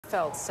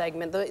heartfelt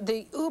segment,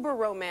 the uber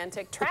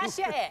romantic Trash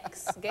Your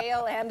Ex.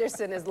 Gail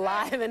Anderson is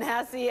live in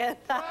Hacienda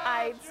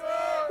Heights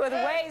with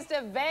ways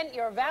to vent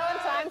your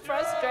Valentine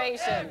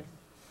frustration.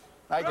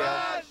 Hi,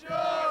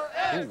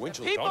 Gail. Ooh,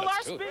 people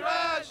are speaking.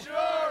 Trash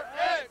your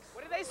ex.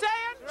 What are they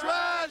saying?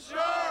 Trash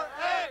your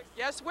ex.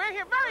 Yes, we're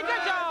here. Very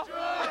good, y'all.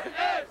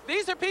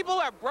 These are people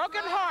who have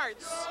broken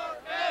hearts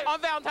on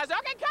Valentine's Day.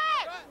 Okay,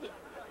 cut!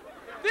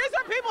 These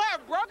are people who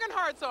have broken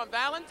hearts on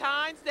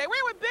Valentine's Day.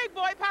 We're with Big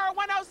Boy Power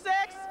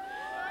 106.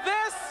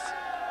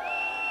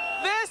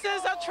 This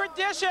is a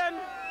tradition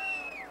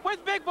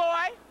with Big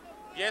Boy.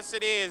 Yes,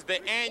 it is.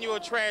 The annual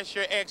Trash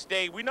Your Ex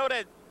Day. We know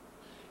that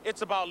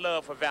it's about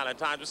love for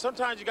Valentine's, but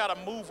sometimes you got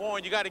to move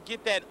on. You got to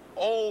get that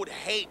old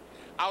hate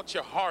out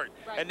your heart.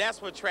 Right. And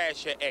that's what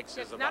Trash Your Ex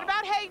is about. It's not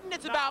about hating,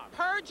 it's about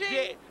purging.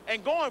 Yeah,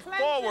 and going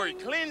forward,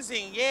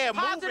 cleansing, yeah,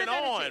 moving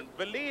on.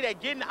 Believe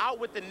that, getting out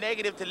with the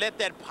negative to let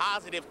that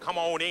positive come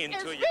on into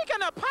you. And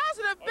speaking of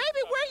positive,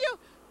 baby,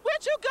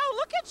 where'd you go?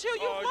 Look at you.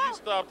 You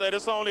stop that.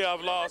 It's only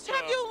I've lost.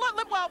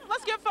 Well,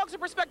 let's give folks a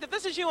perspective.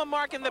 This is you and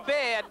Mark in the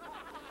bed.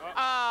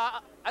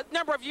 A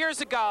number of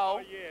years ago.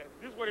 Oh, yeah.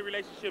 This is where the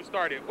relationship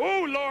started.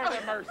 Oh, Lord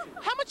have mercy.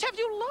 How much have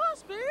you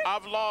lost, babe?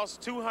 I've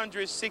lost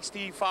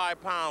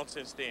 265 pounds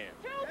since then.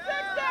 260!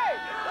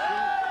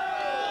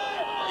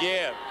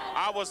 Yeah.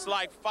 I was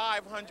like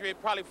 500,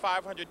 probably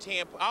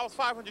 510. I was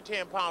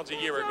 510 pounds a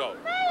year ago.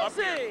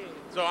 Amazing.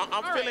 So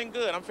I'm feeling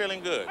good. I'm feeling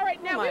good. All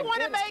right, now we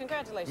want to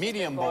make...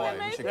 Medium boy,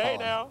 we should call him.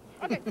 Now.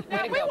 Okay,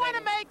 now we want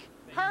to make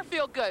her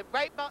feel good,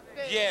 right?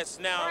 Yes,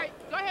 now. All right,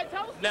 go ahead,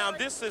 tell us. Now,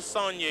 this is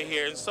Sonia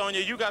here. And Sonia,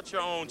 you got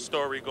your own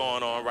story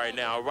going on right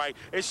now, right?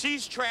 And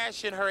she's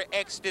trashing her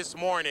ex this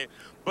morning,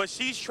 but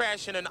she's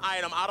trashing an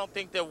item I don't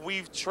think that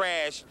we've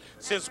trashed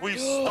since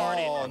we've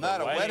started. Oh, not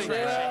a wedding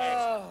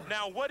dress.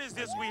 Now, what is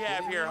this we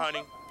have here,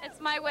 honey? It's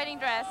my wedding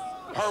dress.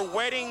 Her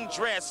wedding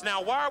dress.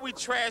 Now, why are we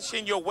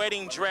trashing your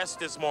wedding dress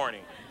this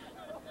morning?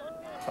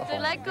 To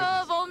let go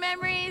of old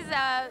memories,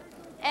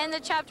 end the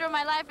chapter of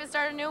my life and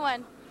start a new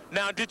one.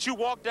 Now, did you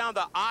walk down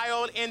the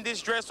aisle in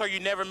this dress, or you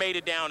never made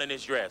it down in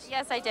this dress?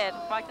 Yes, I did.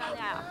 Walked down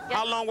the aisle. Yes.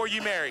 How long were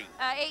you married?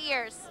 8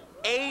 years.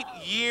 8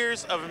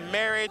 years of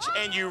marriage,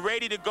 and you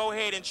ready to go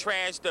ahead and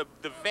trash the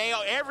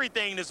veil,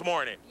 everything this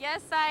morning?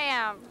 Yes, I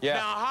am. Yeah.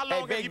 Now, how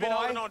long have you been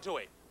holding on to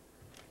it?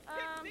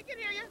 We can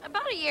hear you.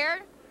 About a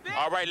year.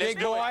 All right, let's Big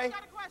do boy,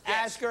 it.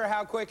 ask her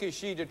how quick is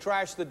she to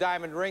trash the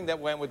diamond ring that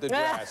went with the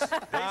dress. They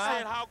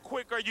said, how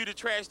quick are you to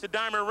trash the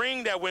diamond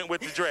ring that went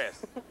with the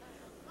dress?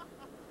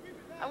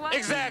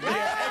 Exactly.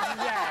 Yeah,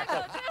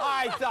 exactly.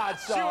 I thought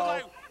so. She was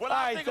like, well,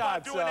 I think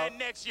about doing so. that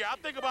next year. I'll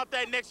think about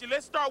that next year.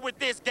 Let's start with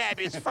this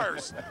garbage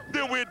first.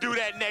 Then we'll do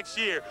that next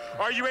year.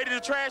 Are you ready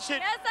to trash it?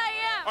 Yes,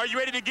 I am. Are you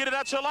ready to get it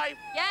out your life?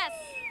 Yes.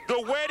 The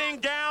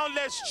wedding gown,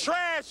 let's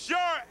trash your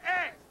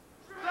ex.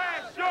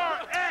 Trash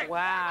your ex.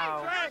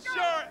 Wow. Trash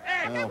your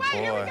ex. Oh,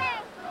 boy.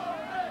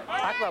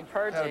 Talk about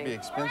purging. That would be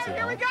expensive,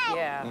 Here we huh? go.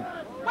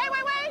 Yeah.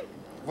 Wait.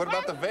 What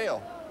about the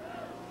veil?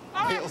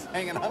 Veil's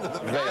hanging under the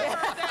veil.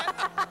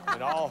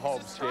 In all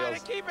hope, Trying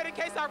Skills. to keep it in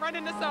case I run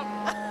into something.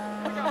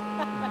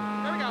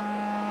 Here we go.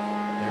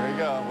 Here we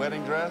go.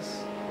 Wedding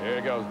dress. Here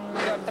it goes.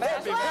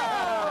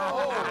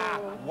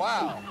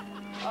 Wow.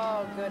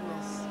 Oh,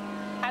 goodness.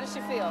 How does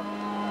she feel?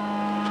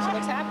 She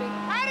looks happy.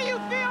 How do you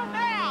feel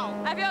now?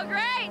 I feel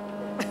great.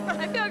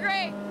 I feel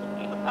great.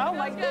 Oh,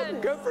 my Feels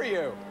goodness. Good for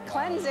you.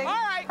 Cleansing. All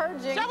right.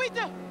 Purging.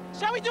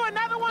 Shall we do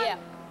another one? Yeah.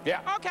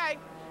 Yeah. Okay.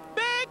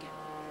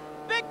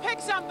 Big, pick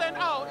something.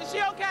 Oh, is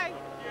she okay?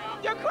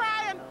 You're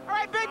crying. All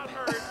right, Big.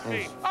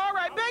 All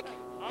right, Big,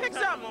 pick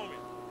something.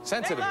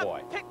 Sensitive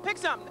boy. Pick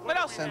something. What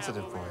else?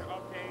 Sensitive boy.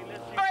 All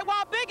right,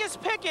 while Big is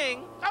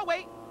picking. Oh,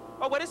 wait.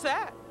 Oh, what is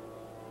that?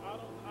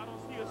 I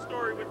don't see a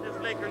story with this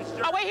Lakers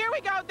shirt. Oh, wait, here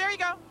we go. There you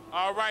go.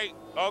 All right,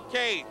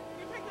 okay. You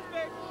pick this,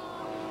 Big.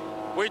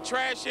 We're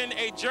trashing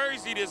a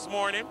jersey this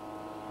morning,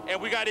 and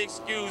we got to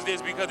excuse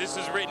this because this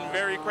is written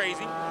very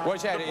crazy.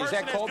 What's that? The Is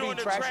that person that's Kobe doing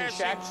the trashing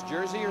trashing- Shaq's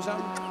jersey or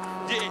something?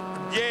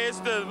 Yeah, it's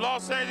the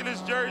Los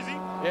Angeles jersey.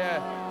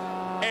 Yeah.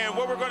 And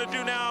what we're going to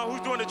do now, who's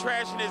doing the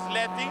trashing is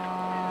Letty.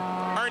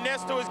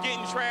 Ernesto is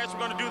getting trashed. We're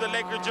going to do the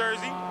Laker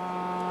jersey.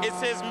 It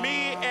says,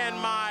 me and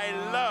my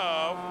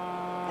love.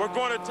 We're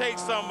going to take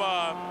some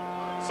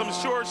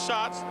short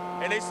shots.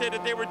 And they said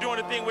that they were doing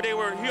a thing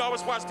where he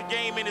always watched the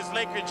game in his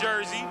Laker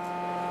jersey.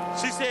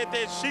 She said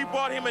that she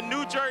bought him a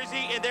new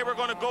jersey and they were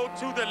going to go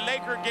to the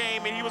Laker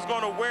game and he was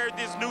going to wear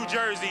this new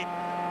jersey.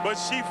 But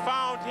she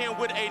found him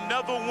with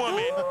another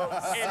woman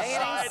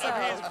inside of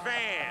his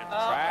van.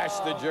 Trash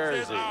the Says,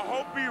 jersey. I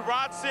hope he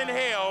rots in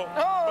hell,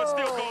 but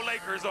still go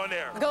Lakers on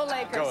there. Go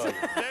Lakers. Good.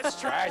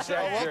 Let's trash Trash that.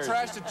 that We'll jersey.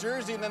 trash the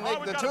jersey, and then Oh,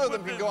 we the gotta two of put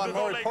them can the- go on the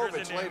Maury Lakers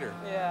in Povich there. later.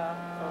 Yeah,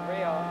 for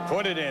real.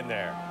 Put it in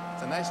there.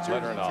 It's a nice jersey,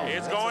 Let her know. too.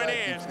 It's That's going what I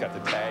in. It's got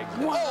the tags.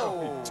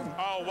 Whoa!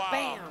 Oh, wow.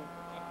 Bam.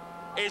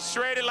 It's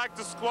shredded like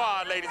the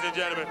squad, ladies and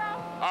gentlemen.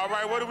 All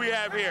right, what do we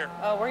have here?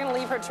 Oh, we're going to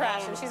leave her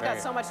trashing. She's got Hey.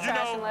 so much You know-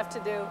 trashing left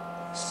to do.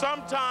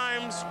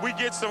 Sometimes we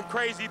get some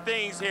crazy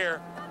things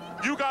here.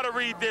 You got to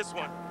read this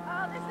one.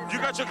 Oh, this is You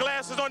got your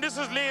glasses on. This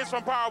is Liz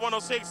from Power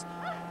 106.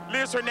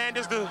 Liz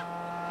Hernandez,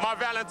 my my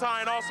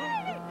Valentine also?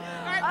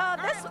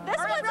 This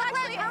one's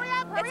actually,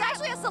 it's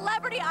actually a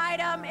celebrity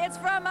item. It's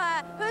from,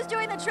 who's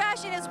doing the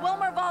trashing is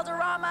Wilmer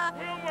Valderrama.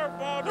 Wilmer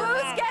Valderrama.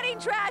 Who's getting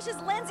trash is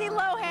Lindsay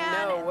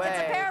Lohan. No way. It's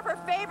a pair of her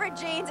favorite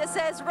jeans. It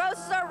says,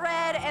 roses are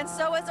red and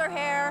so is her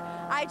hair.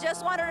 I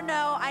just want her to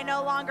know I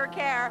no longer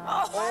care.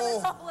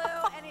 Violets are blue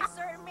and a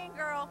certain mean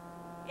girl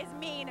is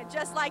mean,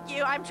 just like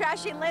you. I'm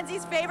trashing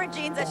Lindsay's favorite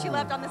jeans that she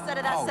left on the set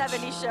of that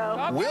 70s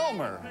show.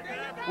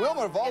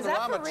 Wilmer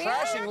Valderrama for real?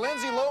 trashing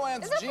Lindsay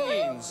Lohan's Is that for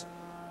real? jeans.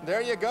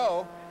 There you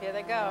go. Here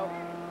they go.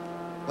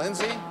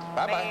 Lindsay,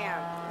 bye-bye.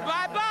 Bam.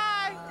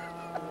 Bye-bye.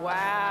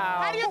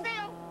 Wow. How do you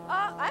feel?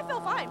 I feel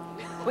fine.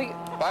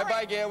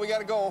 Bye-bye, Gail. We got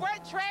to go. We're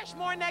at Trash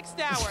More next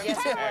hour. Yes,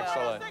 we will.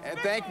 Excellent. And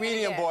thank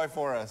Medium Boy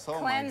for us. Oh,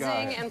 my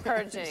Cleansing gosh. and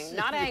purging.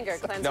 Not anger,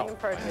 cleansing No, and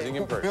purging. cleansing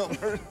and purging.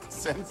 Wilmer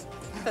sends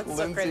That's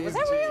so crazy. Lindsay's Was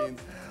that real?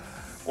 jeans.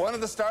 One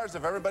of the stars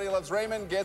of Everybody Loves Raymond gets